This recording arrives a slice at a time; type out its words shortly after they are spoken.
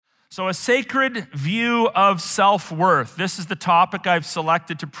So a sacred view of self-worth. This is the topic I've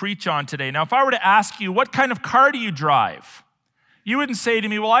selected to preach on today. Now, if I were to ask you, what kind of car do you drive? You wouldn't say to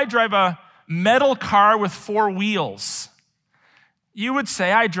me, well, I drive a metal car with 4 wheels. You would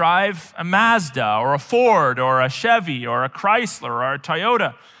say, I drive a Mazda or a Ford or a Chevy or a Chrysler or a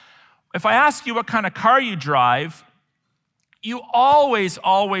Toyota. If I ask you what kind of car you drive, you always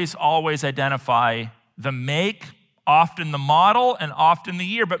identify the make, often the model, and often the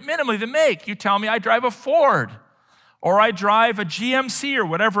year, but minimally the make. You tell me I drive a Ford, or I drive a GMC, or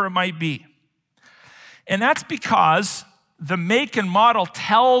whatever it might be. And that's because the make and model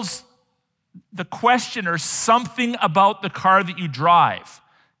tells the questioner something about the car that you drive.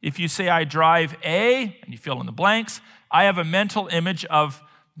 If you say, I drive A, and you fill in the blanks, I have a mental image of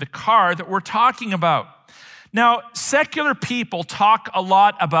the car that we're talking about. Now, secular people talk a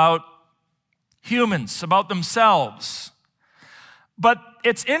lot about humans, about themselves. But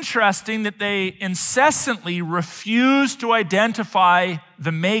it's interesting that they incessantly refuse to identify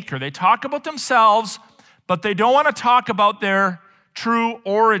the maker. They talk about themselves, but they don't want to talk about their true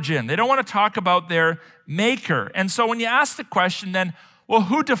origin. They don't want to talk about their maker. And so when you ask the question then, well,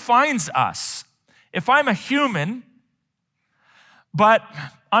 who defines us? If I'm a human, but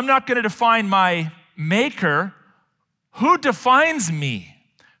I'm not going to define my maker, who defines me?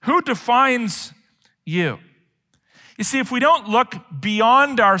 Who defines you? You see, if we don't look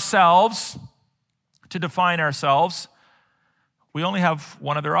beyond ourselves to define ourselves, we only have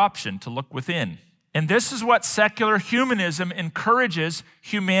one other option, to look within. And this is what secular humanism encourages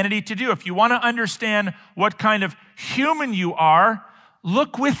humanity to do. If you want to understand what kind of human you are,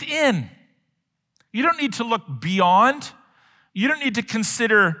 look within. You don't need to look beyond. You don't need to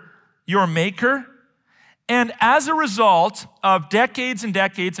consider your maker. And as a result of decades and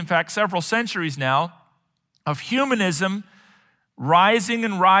decades, in fact, several centuries now, of humanism rising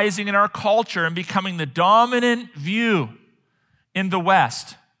and rising in our culture and becoming the dominant view in the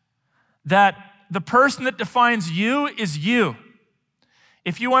West, that the person that defines you is you.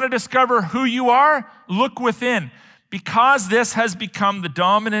 If you want to discover who you are, look within. Because this has become the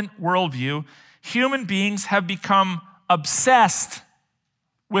dominant worldview, human beings have become obsessed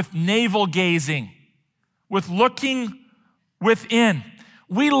with navel gazing, with looking within.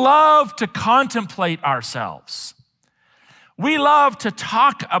 We love to contemplate ourselves. We love to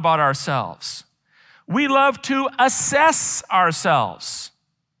talk about ourselves. We love to assess ourselves.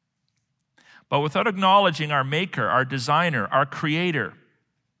 But without acknowledging our maker, our designer, our creator,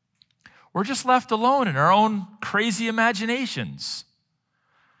 we're just left alone in our own crazy imaginations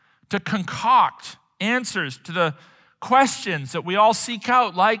to concoct answers to the questions that we all seek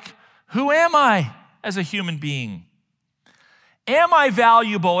out, like, who am I as a human being? Am I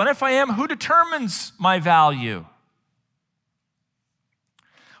valuable? And if I am, who determines my value?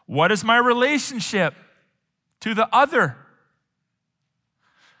 What is my relationship to the other?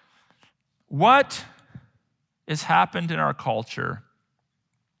 What has happened in our culture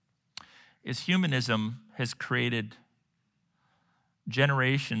is humanism has created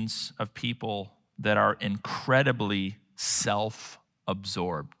generations of people that are incredibly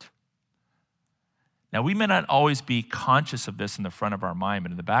self-absorbed. Now, we may not always be conscious of this in the front of our mind,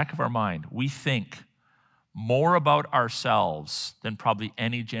 but in the back of our mind, we think more about ourselves than probably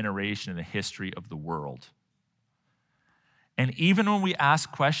any generation in the history of the world. And even when we ask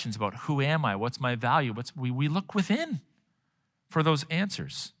questions about who am I, what's my value, we look within for those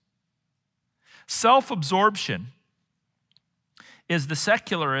answers. Self-absorption is the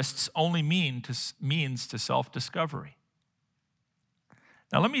secularists' only means to self-discovery.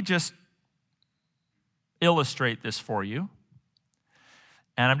 Now, let me just illustrate this for you.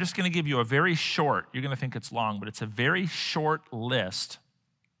 And I'm just going to give you a very short, you're going to think it's long, but it's a very short list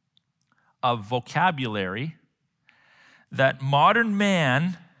of vocabulary that modern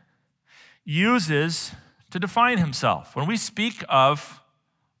man uses to define himself. When we speak of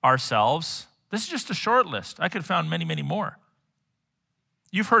ourselves, this is just a short list. I could have found many, many more.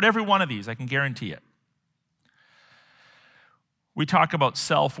 You've heard every one of these, I can guarantee it. We talk about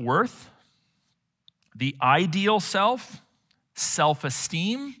self-worth, the ideal self,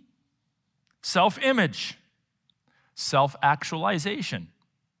 self-esteem, self-image, self-actualization,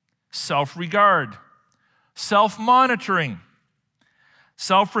 self-regard, self-monitoring,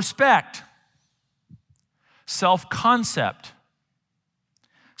 self-respect, self-concept,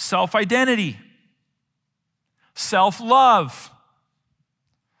 self-identity, self-love,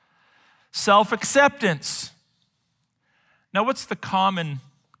 self-acceptance. Now, what's the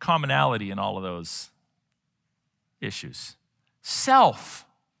commonality in all of those issues? Self.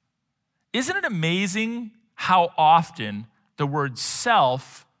 Isn't it amazing how often the word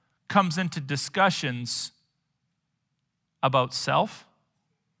self comes into discussions about self?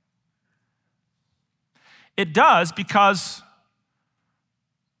 It does, because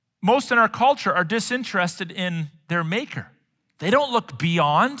most in our culture are disinterested in their maker. They don't look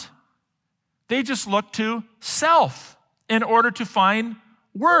beyond. They just look to self in order to find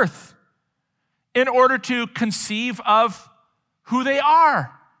worth, in order to conceive of who they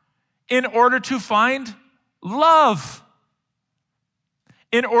are, in order to find love,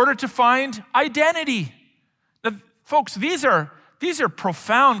 in order to find identity. Now, folks, these are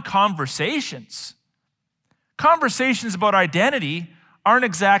profound conversations. Conversations about identity aren't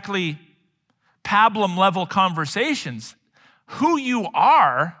exactly pablum-level conversations. Who you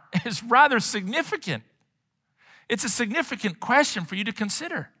are is rather significant. It's a significant question for you to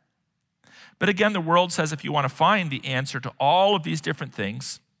consider. But again, the world says if you want to find the answer to all of these different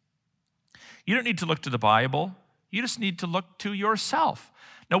things, you don't need to look to the Bible. You just need to look to yourself.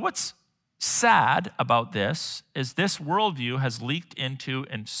 Now, what's sad about this is this worldview has leaked into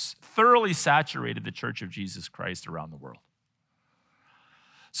and thoroughly saturated the Church of Jesus Christ around the world.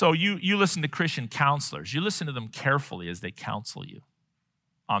 So you listen to Christian counselors. You listen to them carefully as they counsel you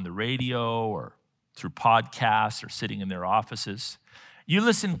on the radio or through podcasts or sitting in their offices. You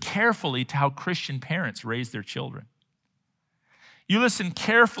listen carefully to how Christian parents raise their children. You listen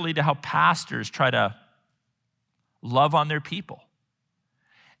carefully to how pastors try to love on their people.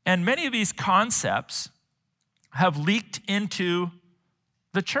 And many of these concepts have leaked into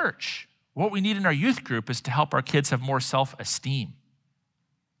the church. What we need in our youth group is to help our kids have more self-esteem.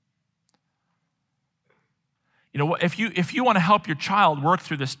 You know, if you want to help your child work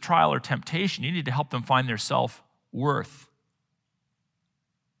through this trial or temptation, you need to help them find their self-worth.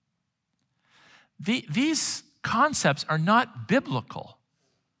 These concepts are not biblical.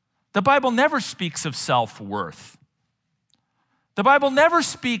 The Bible never speaks of self-worth. The Bible never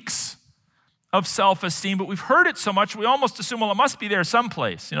speaks of self-esteem, but we've heard it so much we almost assume, well, it must be there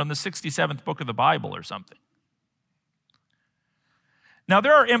someplace, in the 67th book of the Bible or something. Now,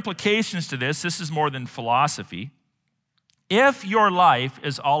 there are implications to this. This is more than philosophy. If your life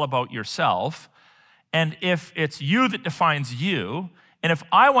is all about yourself, and if it's you that defines you, and if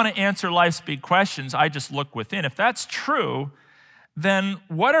I want to answer life's big questions, I just look within. If that's true, then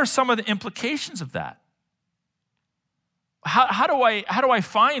what are some of the implications of that? How do I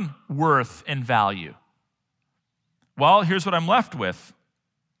find worth and value? Well, here's what I'm left with.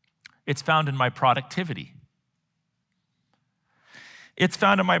 It's found in my productivity. It's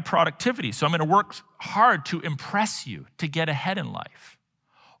found in my productivity. So I'm going to work hard to impress you, to get ahead in life.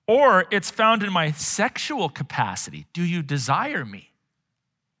 Or it's found in my sexual capacity. Do you desire me?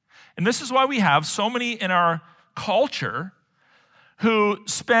 And this is why we have so many in our culture who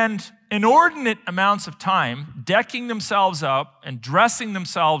spend inordinate amounts of time decking themselves up and dressing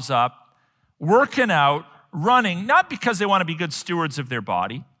themselves up, working out, running, not because they want to be good stewards of their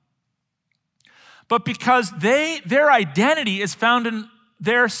body, but because their identity is found in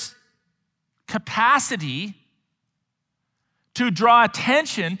their capacity to draw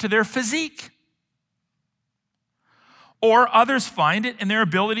attention to their physique. Or others find it in their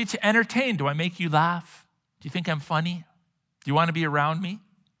ability to entertain. Do I make you laugh? Do you think I'm funny? Do you want to be around me?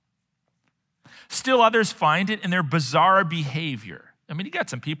 Still others find it in their bizarre behavior. I mean, you got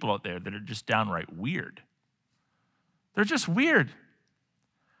some people out there that are just downright weird. They're just weird.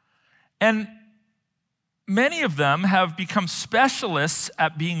 And many of them have become specialists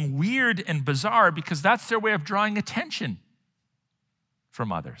at being weird and bizarre because that's their way of drawing attention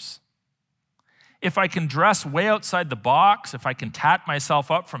from others. If I can dress way outside the box, if I can tat myself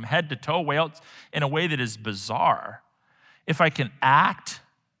up from head to toe way out in a way that is bizarre, if I can act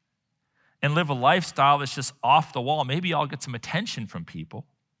and live a lifestyle that's just off the wall, maybe I'll get some attention from people.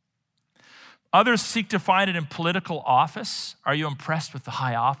 Others seek to find it in political office. Are you impressed with the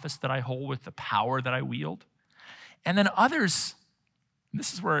high office that I hold, with the power that I wield? And then others, and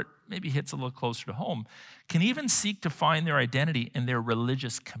this is where it maybe hits a little closer to home, can even seek to find their identity in their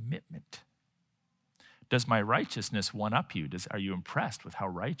religious commitment. Does my righteousness one-up you? Are you impressed with how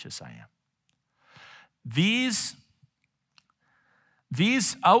righteous I am? These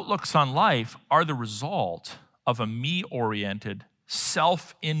outlooks on life are the result of a me-oriented,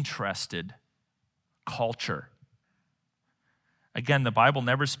 self-interested culture. Again, the Bible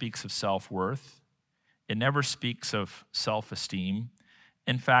never speaks of self-worth. It never speaks of self-esteem.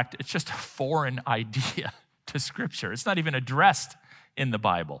 In fact, it's just a foreign idea to Scripture. It's not even addressed in the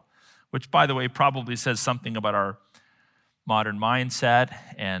Bible, which, by the way, probably says something about our modern mindset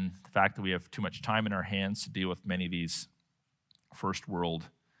and the fact that we have too much time in our hands to deal with many of these first world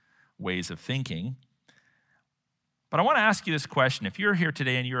ways of thinking. But I want to ask you this question. If you're here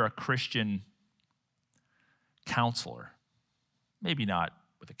today and you're a Christian counselor, maybe not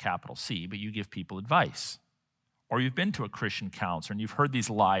with a capital C, but you give people advice, or you've been to a Christian counselor and you've heard these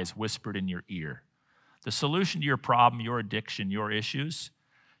lies whispered in your ear, the solution to your problem, your addiction, your issues,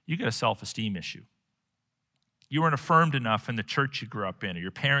 you get a self-esteem issue. You weren't affirmed enough in the church you grew up in, or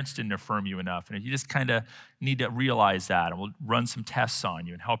your parents didn't affirm you enough, and you just kind of need to realize that, and we'll run some tests on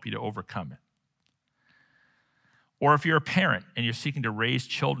you and help you to overcome it. Or if you're a parent and you're seeking to raise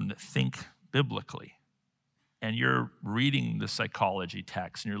children that think biblically, and you're reading the psychology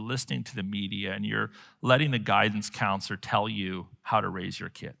text, and you're listening to the media, and you're letting the guidance counselor tell you how to raise your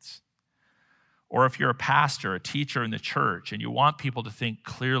kids. Or if you're a pastor, a teacher in the church, and you want people to think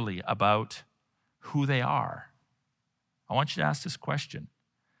clearly about who they are, I want you to ask this question.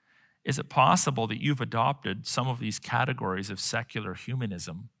 Is it possible that you've adopted some of these categories of secular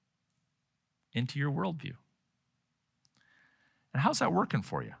humanism into your worldview? And how's that working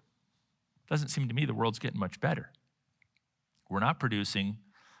for you? Doesn't seem to me the world's getting much better. We're not producing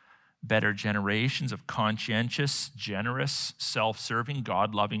better generations of conscientious, generous, self-serving,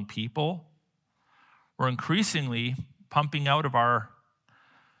 God-loving people. We're increasingly pumping out of our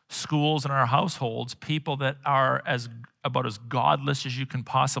schools and our households people that are about as godless as you can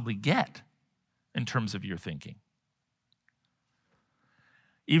possibly get in terms of your thinking.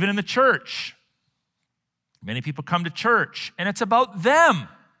 Even in the church, many people come to church and it's about them.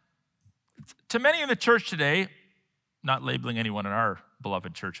 To many in the church today, not labeling anyone in our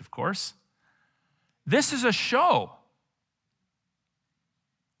beloved church, of course, this is a show.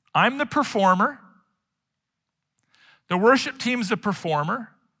 I'm the performer. The worship team's the performer.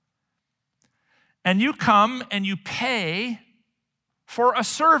 And you come and you pay for a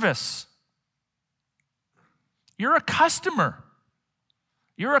service. You're a customer.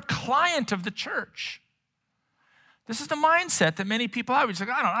 You're a client of the church. This is the mindset that many people have. It's like,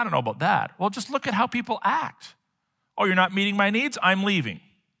 I don't know about that. Well, just look at how people act. Oh, you're not meeting my needs? I'm leaving.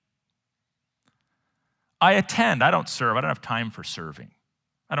 I attend. I don't serve. I don't have time for serving.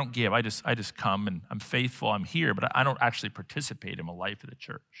 I don't give. I just come and I'm faithful. I'm here, but I don't actually participate in the life of the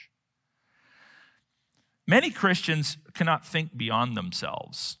church. Many Christians cannot think beyond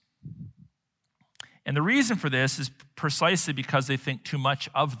themselves. And the reason for this is precisely because they think too much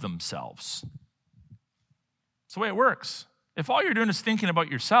of themselves. It's the way it works. If all you're doing is thinking about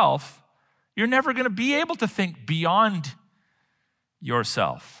yourself, you're never going to be able to think beyond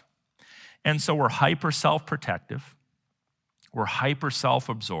yourself. And so we're hyper self-protective. We're hyper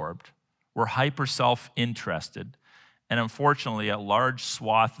self-absorbed. We're hyper self-interested. And unfortunately, a large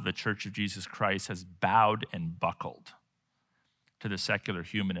swath of the Church of Jesus Christ has bowed and buckled to the secular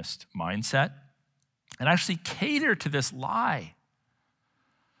humanist mindset and actually cater to this lie.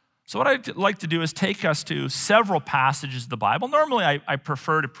 So what I'd like to do is take us to several passages of the Bible. Normally, I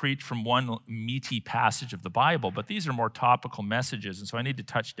prefer to preach from one meaty passage of the Bible, but these are more topical messages, and so I need to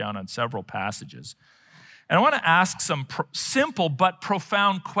touch down on several passages. And I want to ask some simple but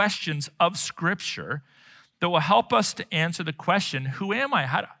profound questions of Scripture that will help us to answer the question, who am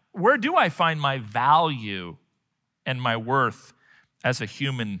I? Where do I find my value and my worth as a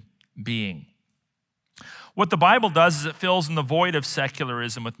human being? What the Bible does is it fills in the void of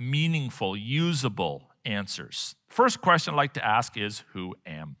secularism with meaningful, usable answers. First question I'd like to ask is, who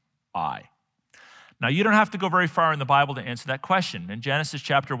am I? Now, you don't have to go very far in the Bible to answer that question. In Genesis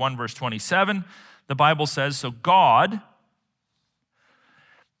chapter 1, verse 27, the Bible says, so God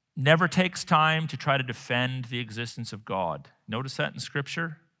never takes time to try to defend the existence of God. Notice that in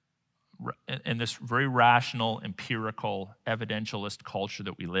Scripture? In this very rational, empirical, evidentialist culture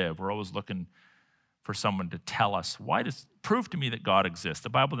that we live, we're always looking for someone to tell us, prove to me that God exists. The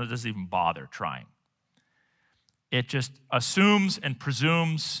Bible doesn't even bother trying. It just assumes and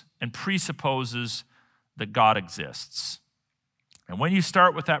presumes and presupposes that God exists. And when you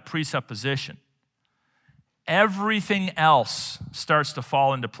start with that presupposition, everything else starts to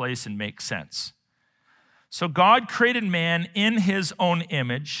fall into place and make sense. So God created man in his own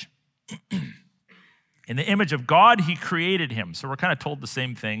image. In the image of God, he created him. So we're kind of told the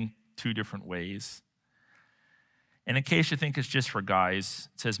same thing two different ways. And in case you think it's just for guys,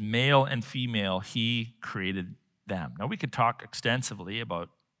 it says male and female, he created them. Now we could talk extensively about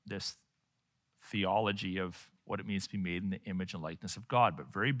this theology of what it means to be made in the image and likeness of God,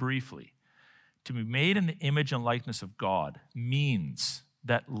 but very briefly, to be made in the image and likeness of God means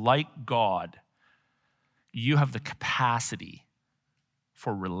that, like God, you have the capacity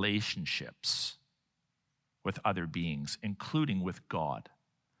for relationships with other beings, including with God.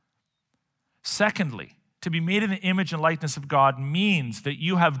 Secondly, to be made in the image and likeness of God means that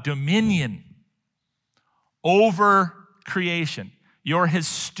you have dominion over creation. You're his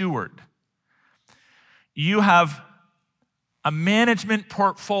steward. You have a management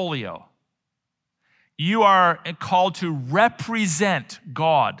portfolio. You are called to represent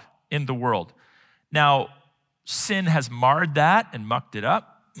God in the world. Now, sin has marred that and mucked it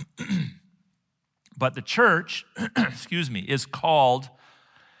up. But the church, is called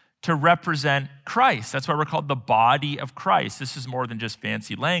to represent Christ. That's why we're called the body of Christ. This is more than just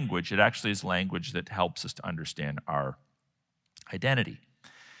fancy language. It actually is language that helps us to understand our identity.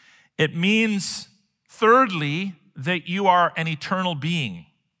 It means, thirdly, that you are an eternal being.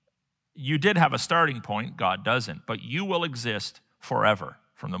 You did have a starting point, God doesn't, but you will exist forever.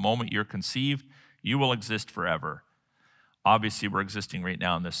 From the moment you're conceived, you will exist forever. Obviously, we're existing right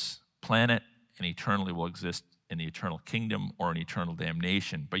now on this planet, and eternally will exist in the eternal kingdom or in eternal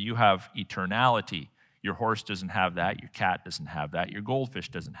damnation. But you have eternality. Your horse doesn't have that. Your cat doesn't have that. Your goldfish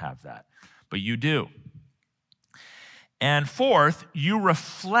doesn't have that. But you do. And fourth, you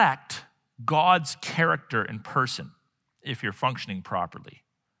reflect God's character in person if you're functioning properly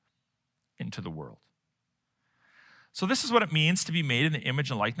into the world. So this is what it means to be made in the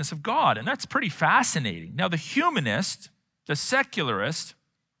image and likeness of God. And that's pretty fascinating. Now, the humanist, the secularist,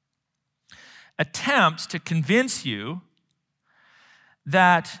 attempts to convince you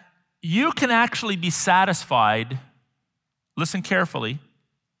that you can actually be satisfied, listen carefully,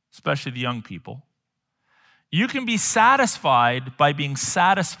 especially the young people, you can be satisfied by being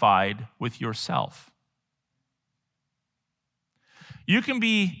satisfied with yourself. You can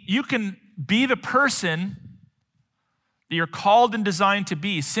be the person that you're called and designed to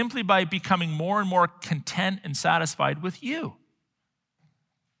be simply by becoming more and more content and satisfied with you.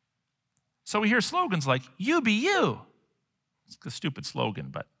 So we hear slogans like, you be you. It's a stupid slogan,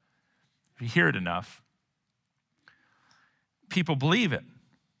 but if you hear it enough, people believe it.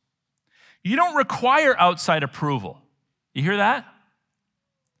 You don't require outside approval. You hear that?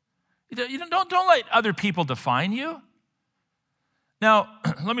 Don't let other people define you. Now,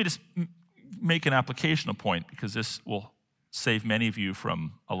 let me just make an applicational point because this will save many of you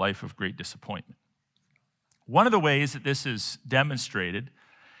from a life of great disappointment. One of the ways that this is demonstrated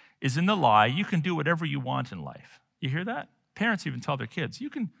is in the lie, you can do whatever you want in life. You hear that? Parents even tell their kids,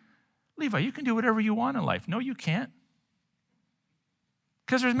 Levi, you can do whatever you want in life. No, you can't.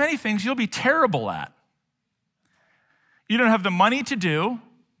 Because there's many things you'll be terrible at. You don't have the money to do.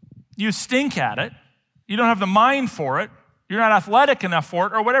 You stink at it. You don't have the mind for it. You're not athletic enough for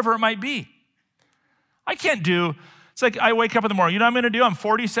it, or whatever it might be. It's like I wake up in the morning. You know what I'm going to do? I'm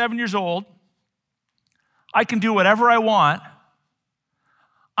 47 years old. I can do whatever I want.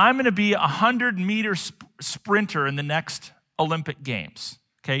 I'm going to be a 100-meter sprinter in the next Olympic Games.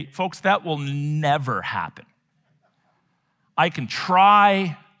 Okay, folks, that will never happen. I can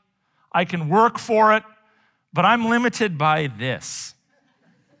try, I can work for it, but I'm limited by this.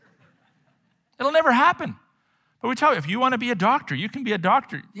 It'll never happen. But we tell you, if you want to be a doctor, you can be a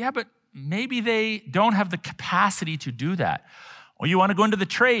doctor. Yeah, but maybe they don't have the capacity to do that. Or you want to go into the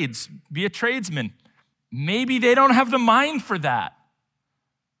trades, be a tradesman. Maybe they don't have the mind for that.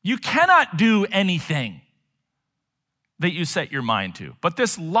 You cannot do anything that you set your mind to. But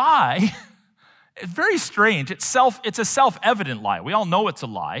this lie is very strange. It's a self-evident lie. We all know it's a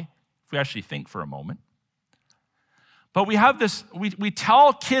lie if we actually think for a moment. But we have this, we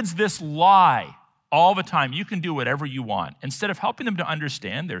tell kids this lie all the time. You can do whatever you want. Instead of helping them to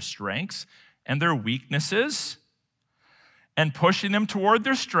understand their strengths and their weaknesses and pushing them toward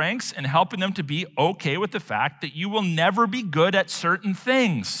their strengths and helping them to be okay with the fact that you will never be good at certain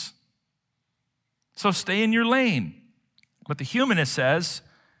things. So stay in your lane. But the humanist says,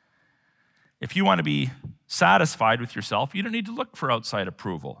 if you want to be satisfied with yourself, you don't need to look for outside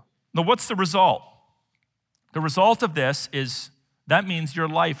approval. Now, what's the result? The result of this is that means your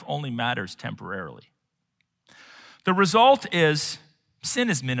life only matters temporarily. The result is sin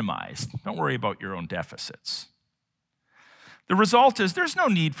is minimized. Don't worry about your own deficits. The result is there's no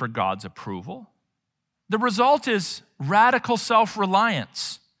need for God's approval. The result is radical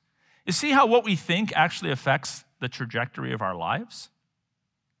self-reliance. You see how what we think actually affects the trajectory of our lives?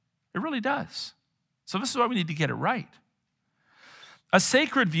 It really does. So this is why we need to get it right. A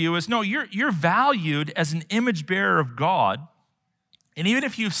sacred view is, no, you're valued as an image bearer of God, and even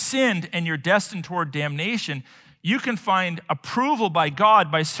if you've sinned and you're destined toward damnation, you can find approval by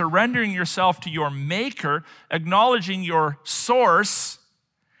God by surrendering yourself to your Maker, acknowledging your source,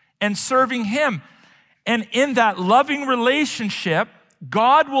 and serving Him. And in that loving relationship,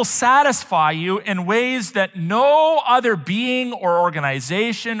 God will satisfy you in ways that no other being or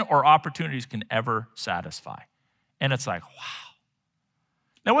organization or opportunities can ever satisfy. And it's like, wow.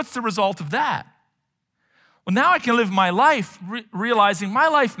 Now, what's the result of that? Well, now I can live my life realizing my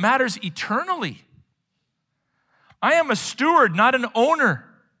life matters eternally. I am a steward, not an owner.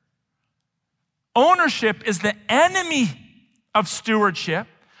 Ownership is the enemy of stewardship,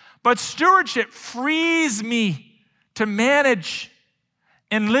 but stewardship frees me to manage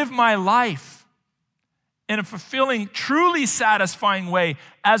and live my life in a fulfilling, truly satisfying way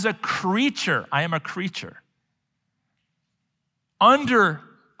as a creature. I am a creature under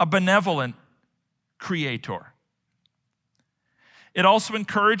a benevolent creator. It also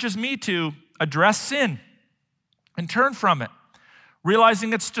encourages me to address sin and turn from it,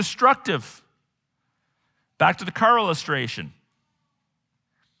 realizing it's destructive. Back to the car illustration.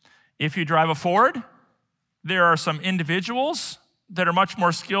 If you drive a Ford, there are some individuals that are much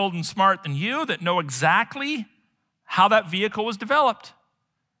more skilled and smart than you that know exactly how that vehicle was developed.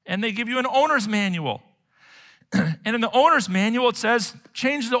 And they give you an owner's manual. And in the owner's manual, it says,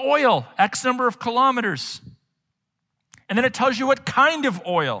 change the oil, X number of kilometers. And then it tells you what kind of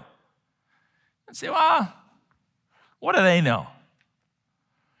oil. And say, well, what do they know?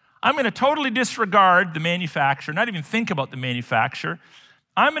 I'm going to totally disregard the manufacturer, not even think about the manufacturer.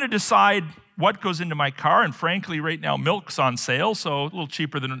 I'm going to decide what goes into my car, and frankly, right now, milk's on sale, so a little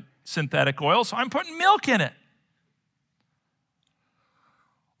cheaper than synthetic oil, so I'm putting milk in it.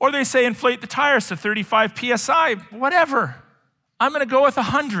 Or they say inflate the tires to 35 PSI, whatever. I'm going to go with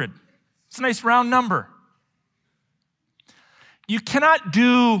 100. It's a nice round number. You cannot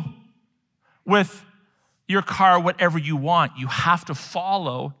do with your car whatever you want. You have to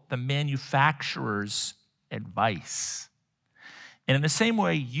follow the manufacturer's advice. And in the same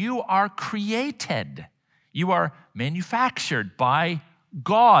way, you are created. You are manufactured by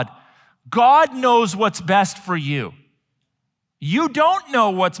God. God knows what's best for you. You don't know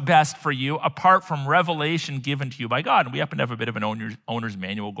what's best for you apart from revelation given to you by God. And we happen to have a bit of an owner's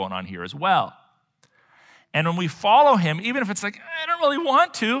manual going on here as well. And when we follow him, even if it's like, I don't really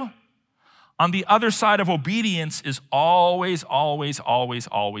want to, on the other side of obedience is always, always, always,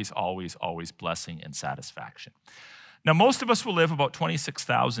 always, always, always blessing and satisfaction. Now, most of us will live about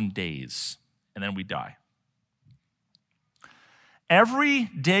 26,000 days, and then we die. Every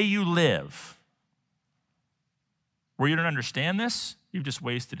day you live where you don't understand this, you've just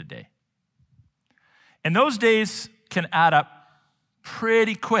wasted a day. And those days can add up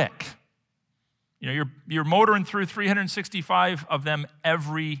pretty quick. You know, you're motoring through 365 of them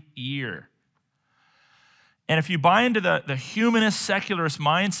every year. And if you buy into the humanist, secularist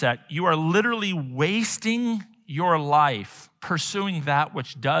mindset, you are literally wasting your life pursuing that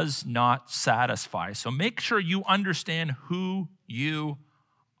which does not satisfy. So make sure you understand who you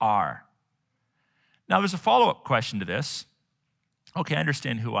are. Now, there's a follow-up question to this. Okay, I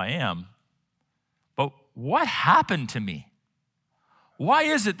understand who I am, but what happened to me? Why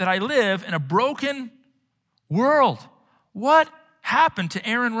is it that I live in a broken world? What happened to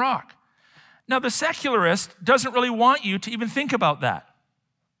Aaron Rock? Now, the secularist doesn't really want you to even think about that.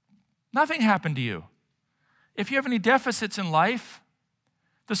 Nothing happened to you. If you have any deficits in life,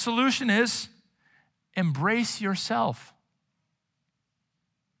 the solution is embrace yourself.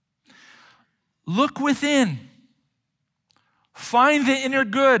 Look within. Find the inner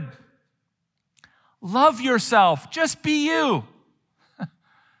good. Love yourself. Just be you.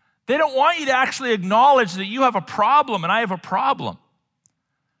 They don't want you to actually acknowledge that you have a problem and I have a problem.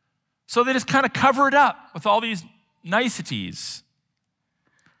 So they just kind of cover it up with all these niceties.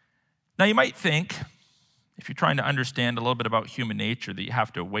 Now you might think, if you're trying to understand a little bit about human nature, that you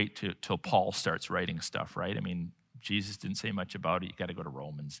have to wait till Paul starts writing stuff, right? I mean, Jesus didn't say much about it. You got to go to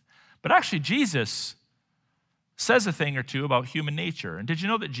Romans. But actually, Jesus says a thing or two about human nature. And did you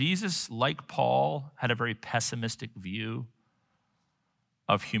know that Jesus, like Paul, had a very pessimistic view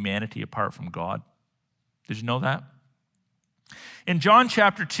of humanity apart from God? Did you know that? In John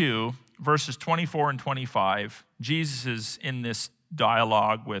chapter 2, verses 24 and 25, Jesus is in this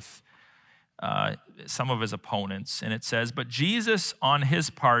dialogue with some of his opponents, and it says, "But Jesus on his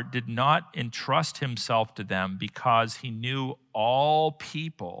part did not entrust himself to them because he knew all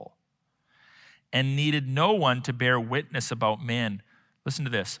people and needed no one to bear witness about men." Listen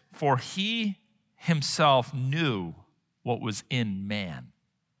to this. "For he himself knew what was in man."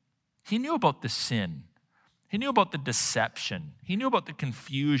 He knew about the sin. He knew about the deception. He knew about the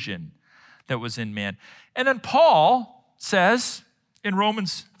confusion that was in man. And then Paul says in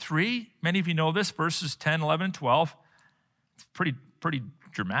Romans 3, many of you know this, verses 10, 11, and 12. It's pretty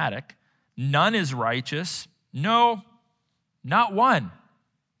dramatic. "None is righteous. No, not one.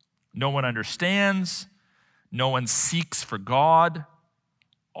 No one understands. No one seeks for God.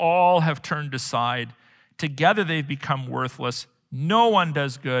 All have turned aside. Together they've become worthless. No one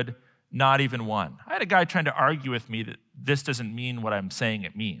does good. not even one. I had a guy trying to argue with me that this doesn't mean what I'm saying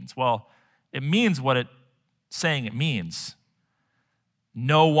it means. Well, it means what it's saying it means.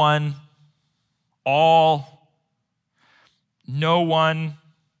 No one, all, no one,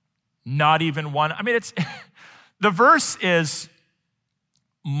 not even one. I mean, it's the verse is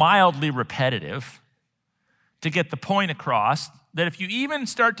mildly repetitive to get the point across that if you even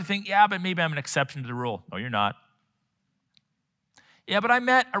start to think, yeah, but maybe I'm an exception to the rule. No, you're not. Yeah, but I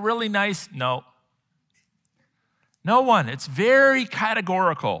met a really nice, no. No one. It's very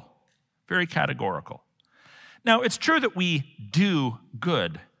categorical. Very categorical. Now, it's true that we do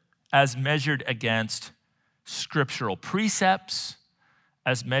good as measured against scriptural precepts,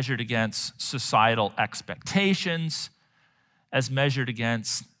 as measured against societal expectations, as measured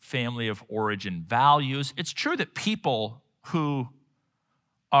against family of origin values. It's true that people who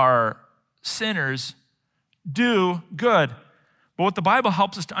are sinners do good. But what the Bible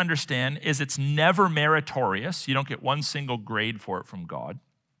helps us to understand is it's never meritorious. You don't get one single grade for it from God.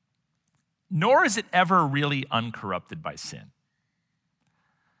 Nor is it ever really uncorrupted by sin.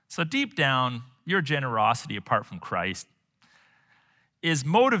 So deep down, your generosity apart from Christ is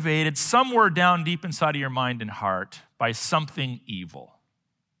motivated somewhere down deep inside of your mind and heart by something evil.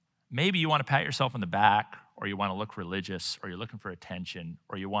 Maybe you want to pat yourself on the back, or you want to look religious, or you're looking for attention,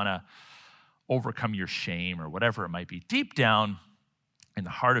 or you want to overcome your shame, or whatever it might be. Deep down in the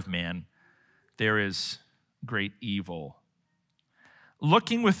heart of man, there is great evil.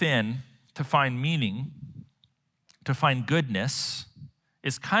 Looking within to find meaning, to find goodness,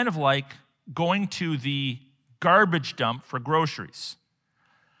 is kind of like going to the garbage dump for groceries.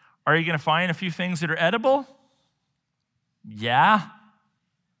 Are you going to find a few things that are edible? Yeah.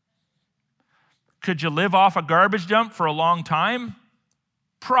 Could you live off a garbage dump for a long time?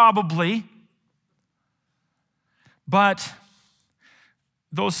 Probably. But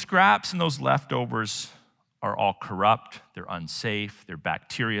those scraps and those leftovers are all corrupt, they're unsafe, they're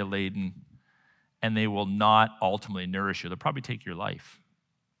bacteria-laden, and they will not ultimately nourish you. They'll probably take your life.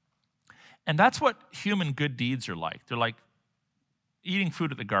 And that's what human good deeds are like. They're like eating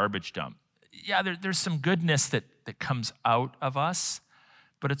food at the garbage dump. Yeah, there's some goodness that comes out of us,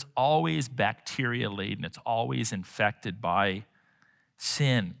 but it's always bacteria-laden. It's always infected by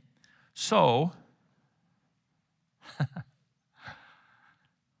sin. So,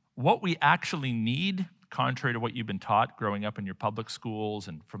 what we actually need, contrary to what you've been taught growing up in your public schools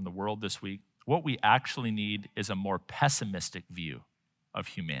and from the world this week, what we actually need is a more pessimistic view of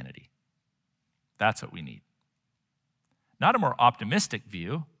humanity. That's what we need. Not a more optimistic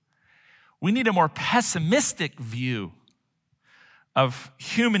view. We need a more pessimistic view of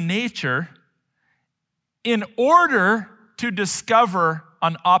human nature in order to discover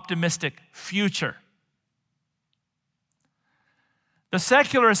an optimistic future. The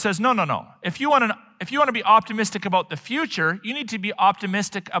secularist says, no. If you want to be optimistic about the future, you need to be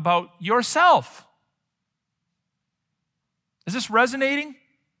optimistic about yourself. Is this resonating?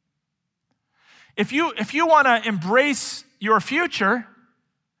 If you want to embrace your future,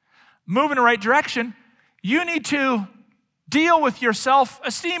 move in the right direction, you need to deal with your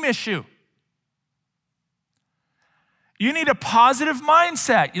self-esteem issue. You need a positive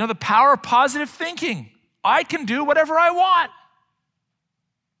mindset. You know, the power of positive thinking. I can do whatever I want.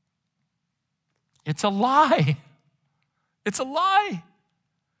 It's a lie. It's a lie.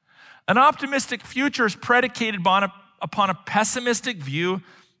 An optimistic future is predicated upon a pessimistic view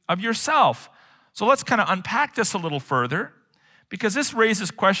of yourself. So let's kind of unpack this a little further, because this raises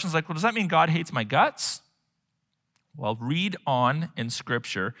questions like, well, does that mean God hates my guts? Well, read on in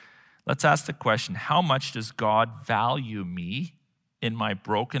Scripture. Let's ask the question, how much does God value me in my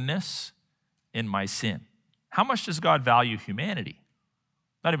brokenness, in my sin? How much does God value humanity?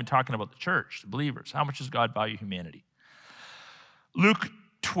 Not even talking about the church, the believers. How much does God value humanity? Luke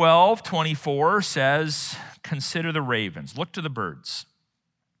 12:24 says, consider the ravens, look to the birds.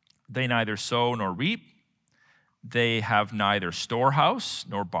 They neither sow nor reap. They have neither storehouse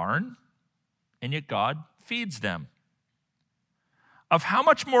nor barn, and yet God feeds them. Of how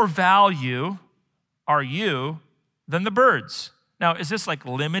much more value are you than the birds? Now, is this like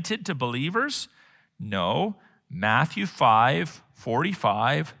limited to believers? No. Matthew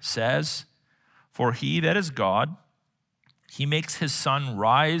 5:45 says, for he that is God, he makes his sun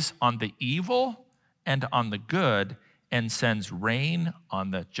rise on the evil and on the good, and sends rain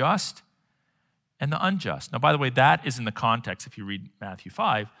on the just and the unjust. Now, by the way, that is in the context, if you read Matthew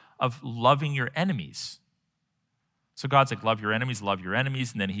 5, of loving your enemies. So God's like, love your enemies,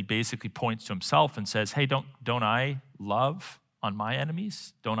 and then he basically points to himself and says, hey, don't I love on my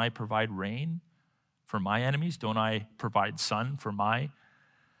enemies? Don't I provide rain for my enemies? Don't I provide sun for my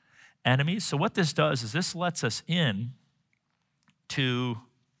enemies. So what this does is this lets us in to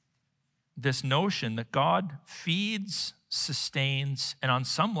this notion that God feeds, sustains, and on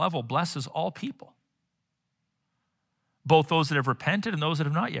some level blesses all people, both those that have repented and those that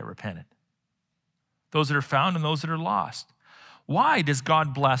have not yet repented, those that are found and those that are lost. Why does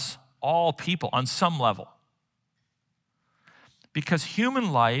God bless all people on some level? Because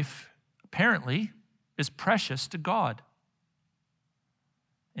human life, apparently, is precious to God.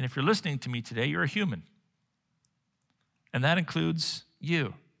 And if you're listening to me today, you're a human. And that includes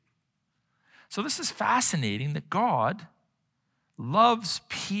you. So this is fascinating that God loves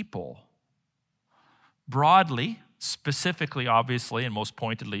people broadly, specifically, obviously, and most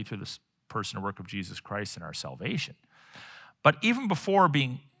pointedly through the person and work of Jesus Christ and our salvation. But even before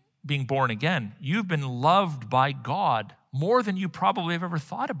being born again, you've been loved by God more than you probably have ever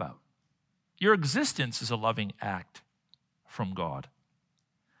thought about. Your existence is a loving act from God.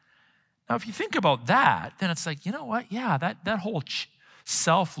 Now, if you think about that, then it's like, you know what? Yeah, that whole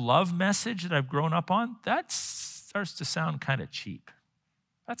self-love message that I've grown up on, that starts to sound kind of cheap.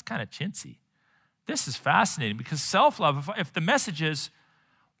 That's kind of chintzy. This is fascinating because self-love, if the message is,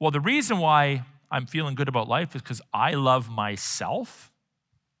 well, the reason why I'm feeling good about life is because I love myself,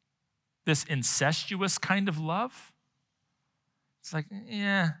 this incestuous kind of love, it's like,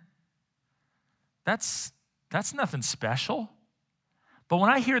 yeah, that's nothing special. But when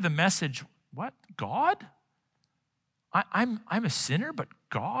I hear the message, what, God? I'm a sinner, but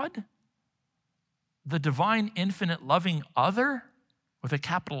God, the divine, infinite, loving other with a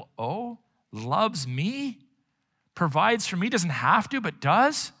capital O, loves me, provides for me, doesn't have to, but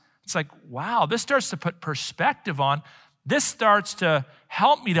does. It's like, wow, this starts to put perspective on. This starts to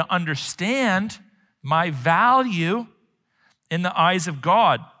help me to understand my value in the eyes of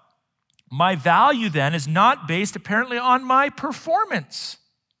God. My value then is not based apparently on my performance.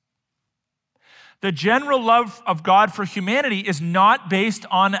 The general love of God for humanity is not based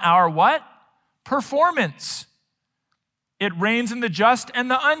on our what? Performance. It reigns in the just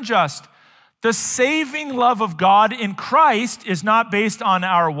and the unjust. The saving love of God in Christ is not based on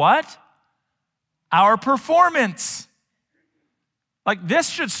our what? Our performance. Like, this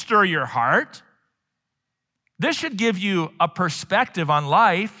should stir your heart. This should give you a perspective on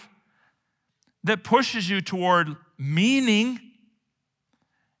life that pushes you toward meaning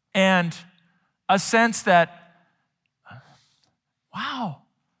and a sense that, wow,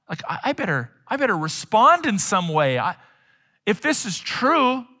 like I better respond in some way. If this is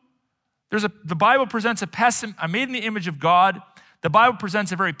true, the Bible presents I'm made in the image of God. The Bible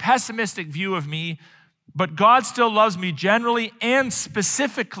presents a very pessimistic view of me, but God still loves me generally and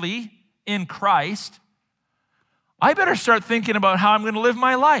specifically in Christ. I better start thinking about how I'm going to live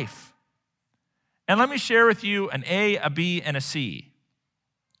my life. And let me share with you an A, a B, and a C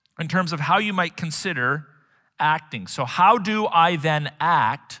in terms of how you might consider acting. So how do I then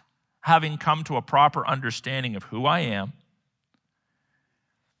act, having come to a proper understanding of who I am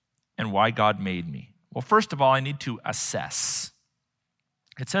and why God made me? Well, first of all, I need to assess.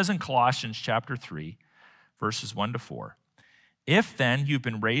 It says in Colossians chapter 3, verses 1-4, if then you've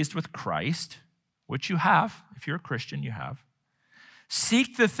been raised with Christ, which you have, if you're a Christian, you have,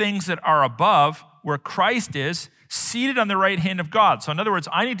 seek the things that are above where Christ is, seated on the right hand of God. So in other words,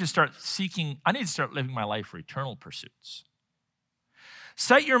 I need to start living my life for eternal pursuits.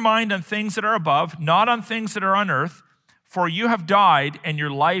 Set your mind on things that are above, not on things that are on earth, for you have died and your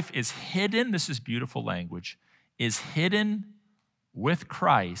life is hidden, this is beautiful language, is hidden with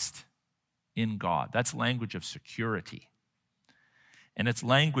Christ in God. That's language of security. And it's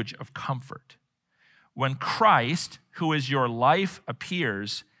language of comfort. When Christ, who is your life,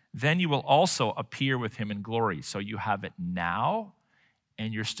 appears, then you will also appear with him in glory. So you have it now,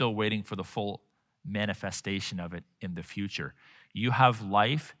 and you're still waiting for the full manifestation of it in the future. You have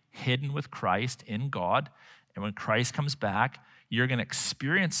life hidden with Christ in God, and when Christ comes back, you're going to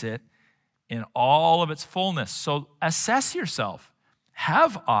experience it in all of its fullness. So assess yourself.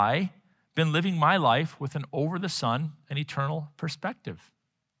 Have I been living my life with an over-the-sun and eternal perspective?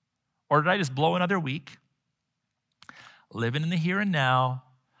 Or did I just blow another week, living in the here and now,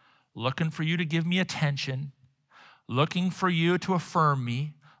 looking for you to give me attention, looking for you to affirm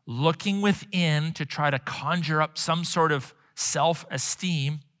me, looking within to try to conjure up some sort of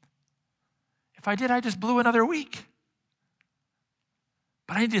self-esteem? If I did, I just blew another week.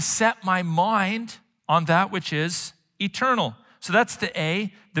 But I need to set my mind on that which is eternal. So that's the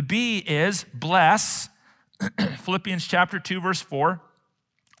A. The B is bless. Philippians chapter 2, verse 4.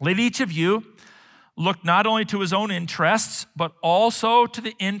 Let each of you look not only to his own interests, but also to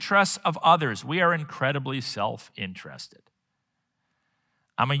the interests of others. We are incredibly self-interested.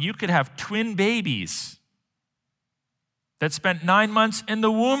 I mean, you could have twin babies that spent 9 months in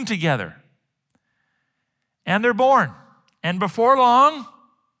the womb together. And they're born. And before long,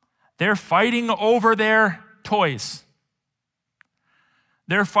 they're fighting over their toys.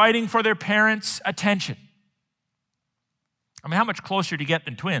 They're fighting for their parents' attention. I mean, how much closer do you get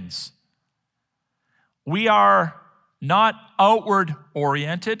than twins? We are not outward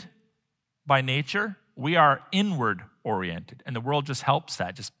oriented by nature. We are inward oriented. And the world just helps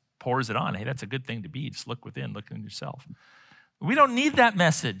that, just pours it on. Hey, that's a good thing to be. Just look within, look in yourself. We don't need that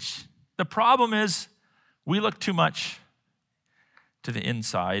message. The problem is we look too much to the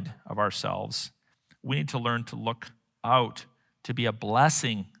inside of ourselves. We need to learn to look out, to be a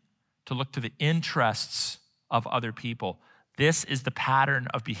blessing, to look to the interests of other people. This is the pattern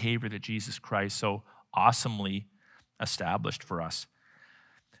of behavior that Jesus Christ so awesomely established for us.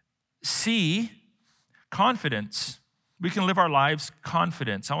 C, confidence. We can live our lives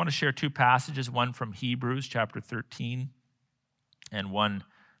confidence. I want to share 2 passages, one from Hebrews chapter 13 and one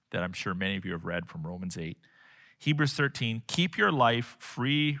that I'm sure many of you have read from Romans 8. Hebrews 13, keep your life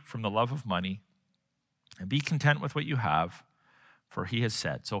free from the love of money and be content with what you have, for he has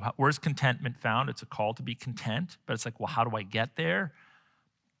said. So where's contentment found? It's a call to be content, but it's like, well, how do I get there?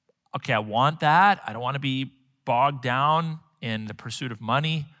 Okay, I want that. I don't want to be bogged down in the pursuit of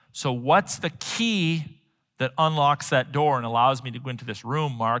money. So what's the key that unlocks that door and allows me to go into this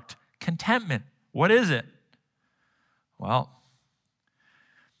room marked contentment? What is it? Well,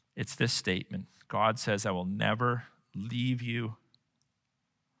 it's this statement. God says, I will never leave you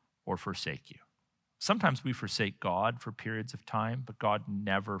or forsake you. Sometimes we forsake God for periods of time, but God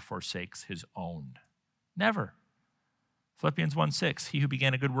never forsakes his own. Never. Philippians 1:6, he who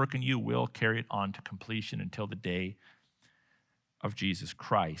began a good work in you will carry it on to completion until the day of Jesus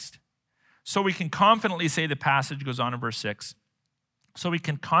Christ. So we can confidently say, the passage goes on in verse 6, so we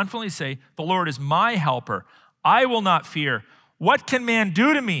can confidently say, the Lord is my helper. I will not fear. What can man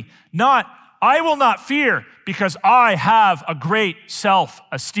do to me? Not, I will not fear because I have a great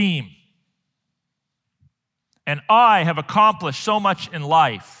self-esteem. And I have accomplished so much in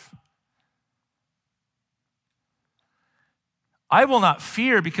life. I will not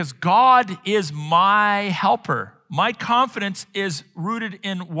fear because God is my helper. My confidence is rooted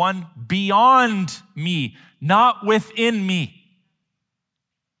in one beyond me, not within me.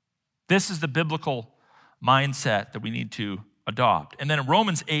 This is the biblical mindset that we need to adopt. And then in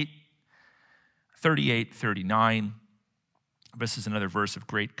Romans 8:38-39, this is another verse of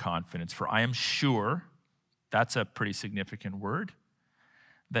great confidence. For I am sure, that's a pretty significant word,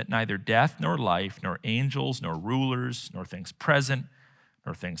 that neither death nor life, nor angels, nor rulers, nor things present,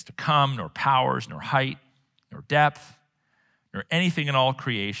 nor things to come, nor powers, nor height, nor depth, nor anything in all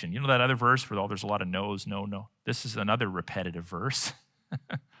creation. You know that other verse where there's a lot of no's, no. This is another repetitive verse,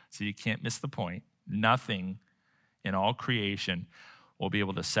 so you can't miss the point. Nothing in all creation will be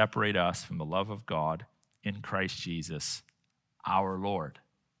able to separate us from the love of God in Christ Jesus, our Lord.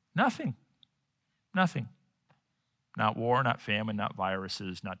 Nothing. Nothing. Not war, not famine, not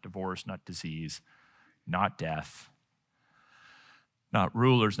viruses, not divorce, not disease, not death, not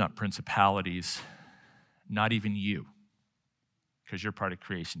rulers, not principalities, not even you, because you're part of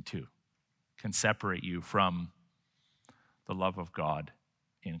creation too, can separate you from the love of God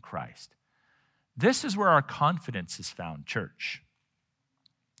in Christ. This is where our confidence is found, church.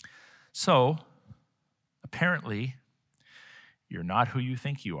 So, apparently, you're not who you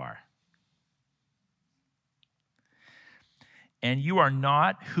think you are. And you are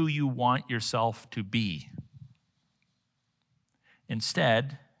not who you want yourself to be.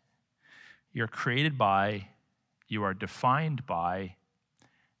 Instead, you're created by, you are defined by,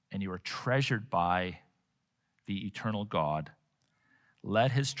 and you are treasured by the eternal God.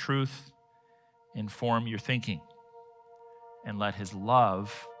 Let his truth inform your thinking, and let his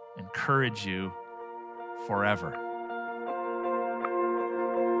love encourage you forever.